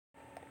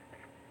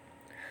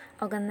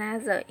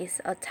Organza is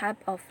a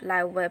type of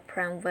lightweight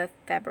plain weft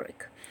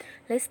fabric.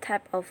 This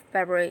type of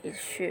fabric is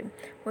sheer,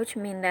 which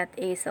means that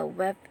it is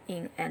weaved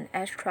in an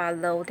extra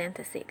low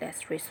density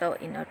that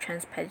results in a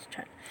transparent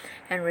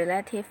and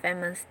relatively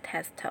famous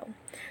textile.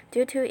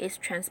 Due to its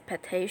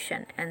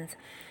transportation and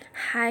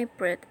high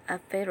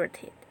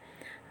breathability,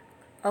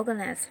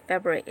 organza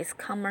fabric is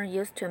commonly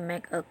used to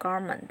make a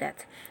garment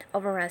that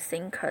offers a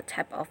thinker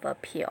type of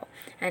appeal,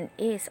 and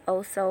it is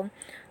also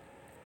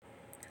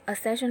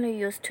essentially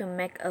used to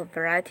make a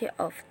variety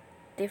of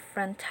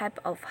different types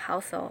of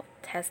household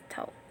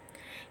textiles.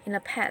 In the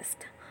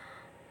past,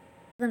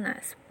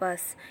 organza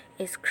was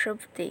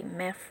exclusively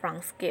made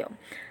from silk.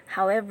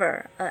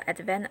 However, the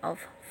advent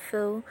of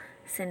full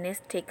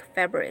synthetic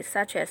fabrics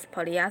such as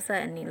polyester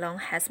and nylon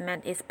has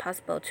made it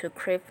possible to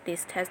create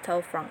this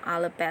textile from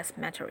other base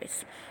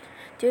materials.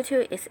 Due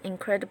to its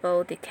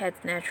incredible decayed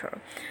nature,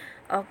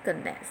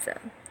 organza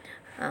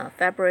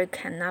fabric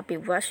cannot be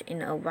washed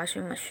in a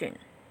washing machine.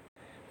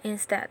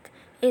 Instead,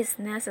 it is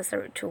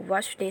necessary to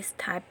wash this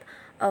type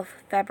of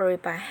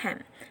fabric by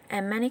hand,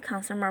 and many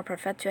consumers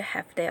prefer to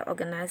have their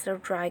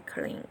organza dry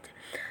cleaned.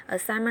 A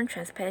Simon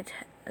transparent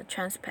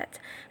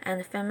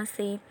and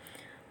famously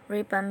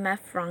ribbon made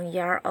from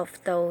yarn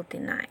of doe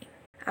deny.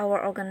 Our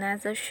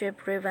organza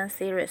ship ribbon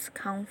series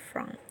come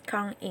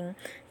in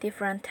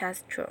different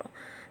texture,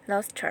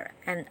 luster,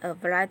 and a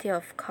variety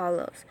of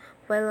colors,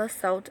 whether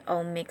soft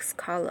or mixed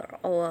color,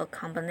 or a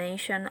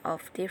combination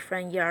of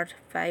different yarn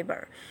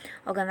fiber.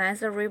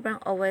 Organza ribbon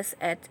always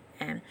add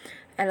an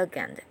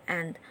elegant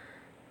and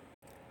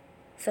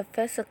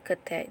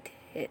sophisticated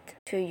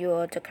to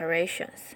your decorations.